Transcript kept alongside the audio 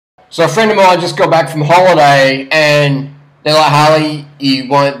So a friend of mine just got back from holiday, and they're like, Harley, you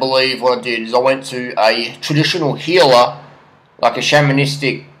won't believe what I did. Is I went to a traditional healer, like a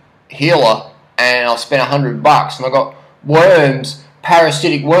shamanistic healer, and I spent $100, and I got worms,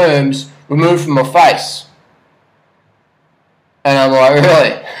 parasitic worms, removed from my face. And I'm like,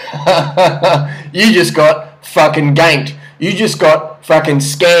 really? You just got fucking ganked. You just got fucking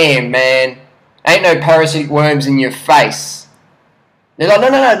scammed, man. Ain't no parasitic worms in your face. They're like,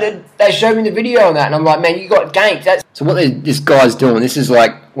 no, they showed me the video on that, and I'm like, man, you got ganked. So what this guy's doing, this is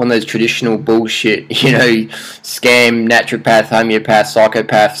like one of those traditional bullshit, scam, naturopath, homeopath,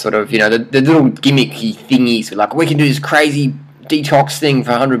 psychopath, sort of, the little gimmicky thingies, like, we can do this crazy detox thing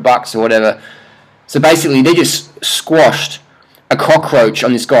for $100 or whatever. So basically, they just squashed a cockroach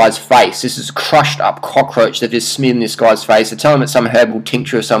on this guy's face. This is a crushed up cockroach they've just smeared in this guy's face. They tell him it's some herbal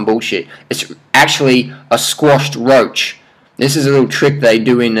tincture or some bullshit. It's actually a squashed roach. This is a little trick they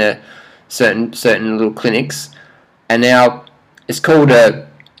do in certain little clinics, and now it's called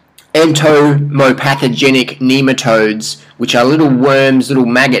entomopathogenic nematodes, which are little worms, little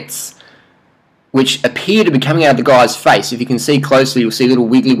maggots, which appear to be coming out of the guy's face. If you can see closely, you'll see a little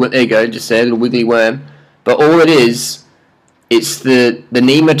wiggly. There you go, just there, a little wiggly worm. But all it is, it's the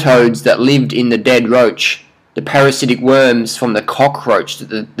nematodes that lived in the dead roach, the parasitic worms from the cockroach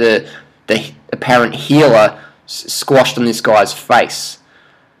that the apparent healer squashed on this guy's face.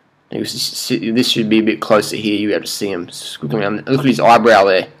 This should be a bit closer here. You have to see him squiggling. Look at his eyebrow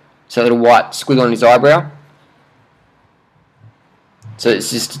there. So a little white squiggle on his eyebrow. So it's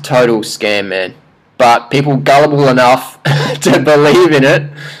just a total scam, man. But people gullible enough to believe in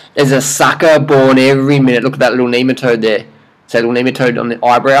it. There's a sucker born every minute. Look at that little nematode there. So a little nematode on the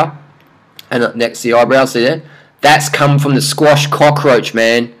eyebrow, and next to the eyebrow, see there? That's come from the squashed cockroach,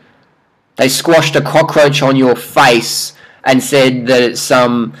 man. They squashed a cockroach on your face and said that it's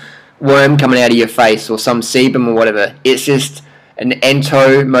some worm coming out of your face or some sebum or whatever. It's just an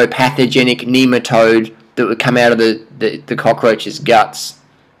entomopathogenic nematode that would come out of the cockroach's guts.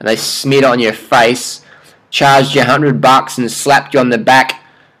 And they smeared it on your face, charged you $100 and slapped you on the back,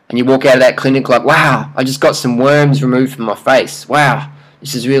 and you walk out of that clinic like, wow, I just got some worms removed from my face. Wow,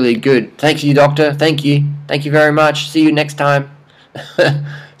 this is really good. Thank you, doctor. Thank you. Thank you very much. See you next time.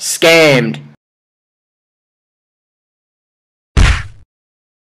 Scammed.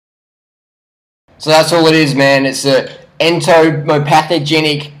 So that's all it is, man. It's a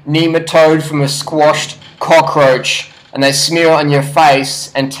entomopathogenic nematode from a squashed cockroach, and they smear it on your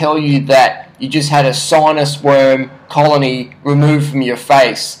face and tell you that you just had a sinus worm colony removed from your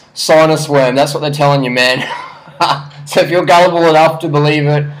face. Sinus worm, that's what they're telling you, man. So if you're gullible enough to believe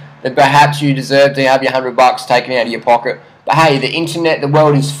it, then perhaps you deserve to have your $100 taken out of your pocket. But hey, the internet, the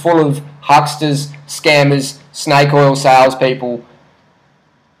world is full of hucksters, scammers, snake oil salespeople.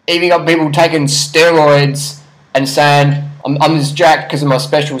 Even got people taking steroids and saying, I'm just jacked because of my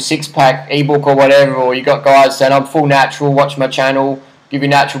special six-pack ebook or whatever, or you got guys saying, I'm full natural, watch my channel, give you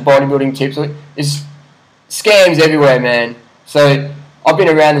natural bodybuilding tips. It's scams everywhere, man. So I've been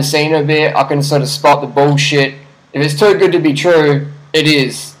around the scene a bit. I can sort of spot the bullshit. If it's too good to be true, it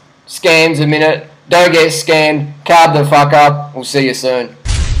is. Scams a minute. Don't get scammed. Carb the fuck up. We'll see you soon.